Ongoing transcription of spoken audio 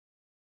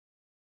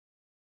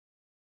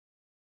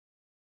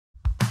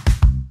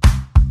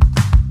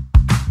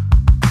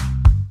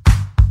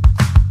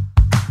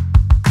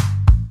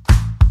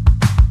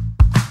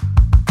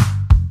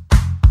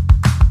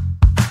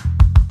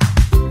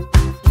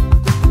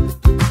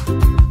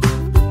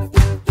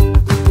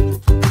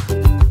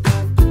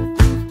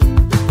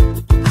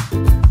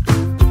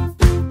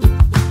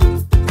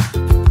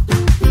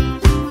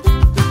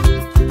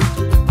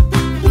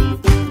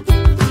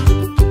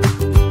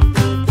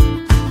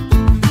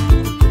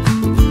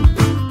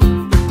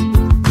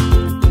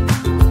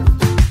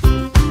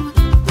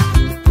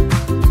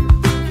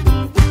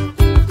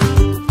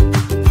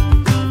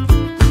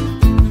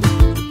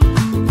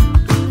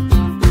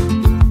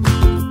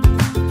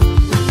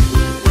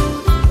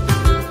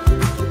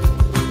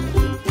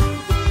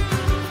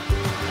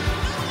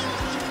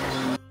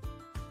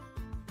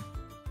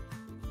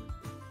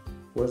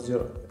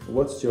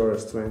what's your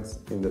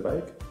strength in the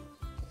bike?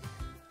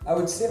 I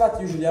would say that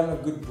usually I'm a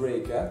good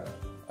braker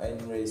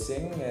in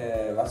racing.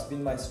 That's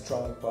been my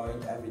strong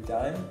point every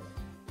time.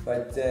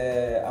 But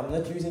I'm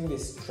not using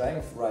this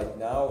strength right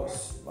now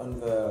on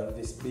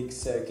this big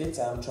circuit.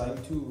 I'm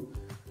trying to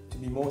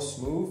be more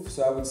smooth.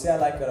 So I would say I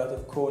like a lot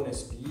of corner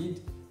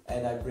speed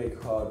and I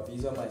brake hard.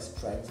 These are my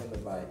strengths on the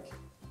bike.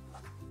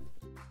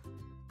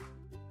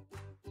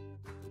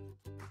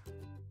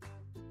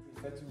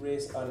 I prefer to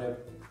race on an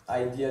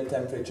ideal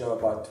temperature of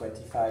about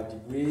 25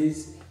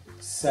 degrees,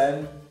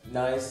 sun,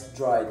 nice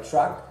dry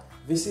track.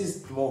 This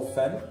is more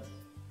fun,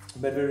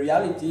 but the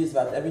reality is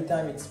that every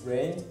time it's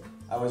rained,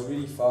 I was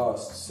really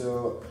fast.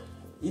 So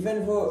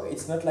even though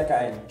it's not like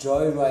I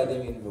enjoy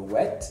riding in the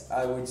wet,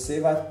 I would say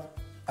that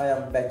I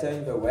am better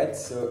in the wet.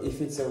 So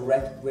if it's a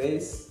wet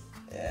race,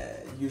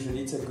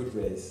 usually it's a good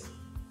race.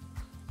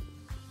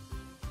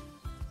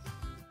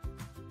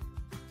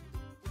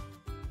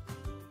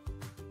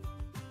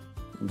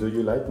 Do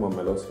you like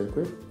Montmello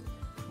circuit?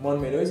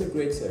 Montmello is a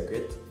great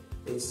circuit.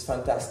 It's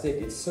fantastic,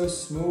 it's so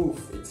smooth,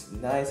 it's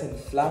nice and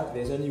flat.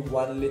 There's only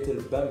one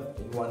little bump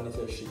in one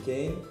little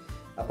chicane.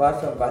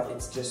 Apart from that,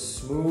 it's just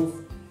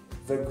smooth.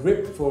 The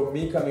grip, for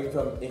me coming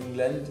from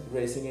England,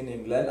 racing in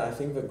England, I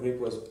think the grip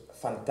was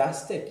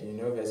fantastic. You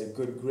know, there's a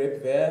good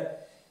grip there.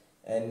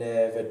 And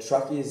the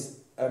track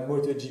is a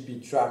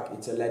MotoGP track.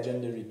 It's a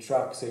legendary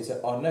track, so it's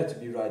an honor to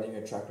be riding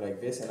a track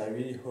like this, and I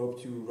really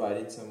hope to ride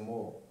it some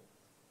more.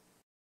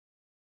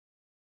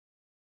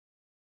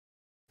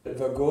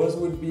 The goals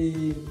would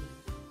be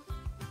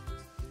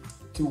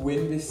to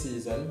win this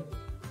season,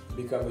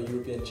 become a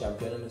European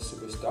champion on a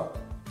super stock.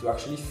 To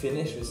actually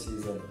finish the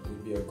season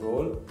would be a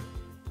goal.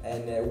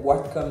 And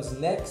what comes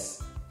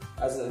next,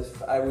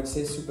 I would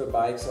say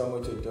superbikes or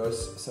Moto2,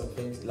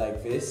 something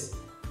like this.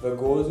 The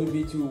goals would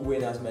be to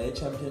win as many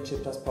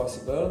championships as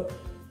possible,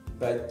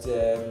 but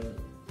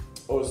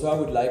also I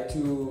would like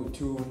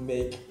to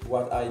make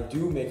what I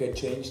do, make a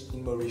change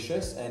in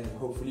Mauritius and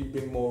hopefully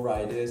bring more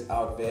riders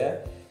out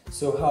there.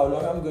 So how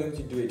long I'm going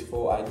to do it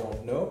for, I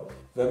don't know.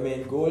 The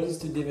main goal is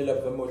to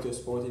develop the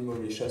motorsport in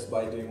Mauritius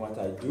by doing what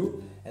I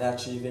do and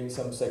achieving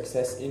some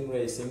success in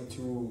racing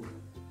to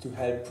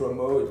help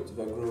promote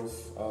the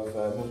growth of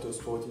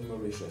motorsport in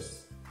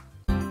Mauritius.